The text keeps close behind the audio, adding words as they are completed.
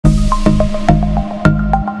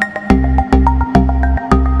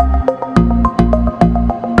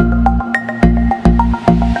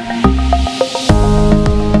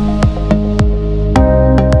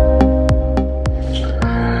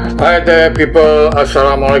Hi there people,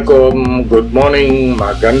 Assalamualaikum, good morning,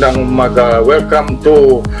 magandang umaga. Welcome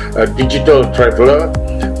to Digital Traveler.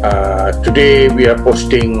 Today we are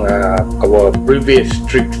posting our previous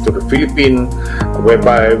trips to the Philippines,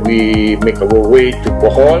 whereby we make our way to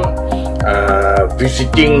Bohol,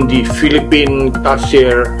 visiting the Philippine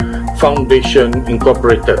Tarsier Foundation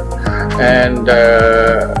Incorporated. And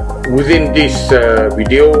within this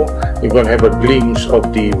video, you're going to have a glimpse of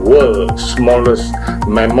the world's smallest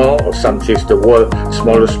mammal, or some says the world's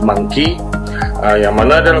smallest monkey. Yang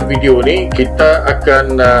mana dalam video ni kita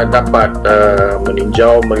akan dapat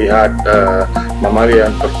meninjau, melihat mamalia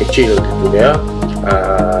yang terkecil di dunia,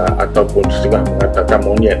 ataupun setengah mengatakan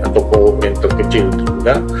monyet atau yang terkecil di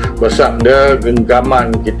dunia. Besar dia genggaman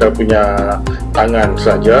kita punya tangan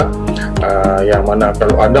saja, yang mana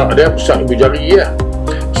kalau anak dia besar ibu jari ya.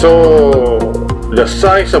 So the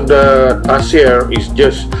size of the tarsier is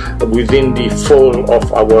just within the fold of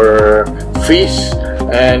our fist,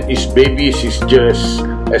 and its babies is just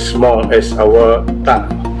as small as our thumb.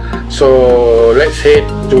 So let's head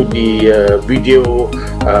to the video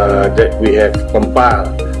that we have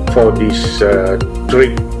compiled for this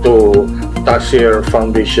trip to Tarsier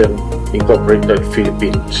Foundation Incorporated,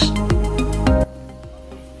 Philippines.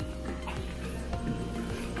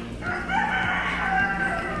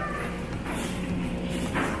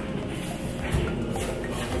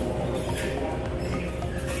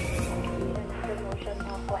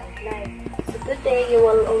 Today, you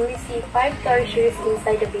will only see 5 tarsiers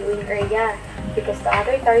inside the viewing area because the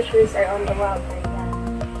other tarsiers are on the wild area.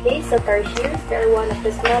 Okay, so tarsiers, they are one of the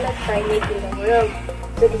smallest primates in the world.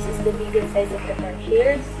 So this is the biggest size of the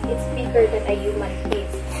tarsiers. It's bigger than a human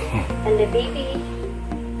face. And the baby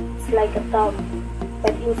is like a thumb.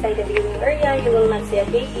 But inside the viewing area, you will not see a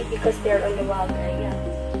baby because they are on the wild area.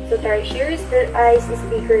 So tarsiers, their eyes is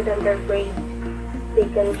bigger than their brain. They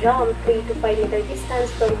can jump 3 to 5 meter distance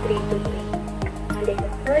from tree to tree. And they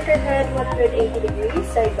can turn their head 180 degrees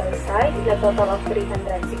side by side in a total of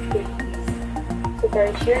 360 degrees. So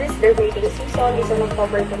tarsiers, their mating season is on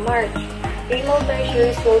October to March. Female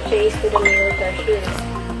tarsiers will chase to the male tarsiers.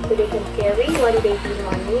 So they can carry one baby in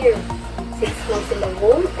 1 year, 6 months in the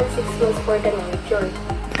womb and 6 months for the mature.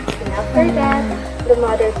 And after that, the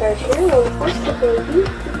mother tarsier will force the baby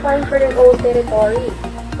to find for their own territory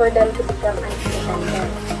for them to become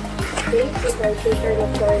independent. Okay, so tarsiers are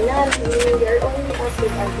nocturnal, meaning they are only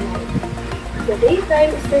active at night. The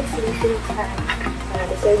daytime is their sleeping time.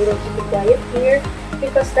 So we don't keep it quiet here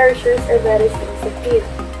because tarsiers are very sensitive.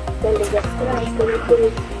 When they get stressed, they will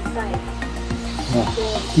commit suicide.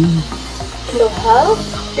 So how?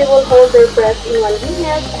 They will hold their breath in 1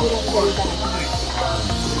 minute and then die.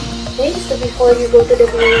 Okay, so before you go to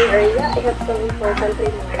the viewing area, I have some important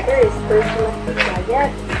reminders. First, you must be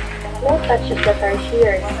quiet. No touch of the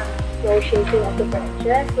tarsiers. No shaking of the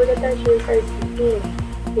branches where the tarsiers are sleeping.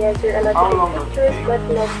 Yes, you're allowed to take pictures but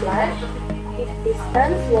no flash. Keep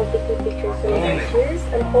distance while taking pictures of the tarsiers,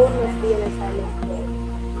 and phone must be in a silent mode.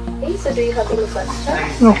 Okay, so do you have any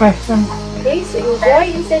questions? No question. Okay, so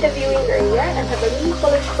enjoy inside the viewing area and have a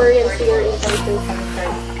meaningful experience here in Tarsier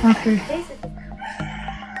Sanctuary. Okay. Okay, so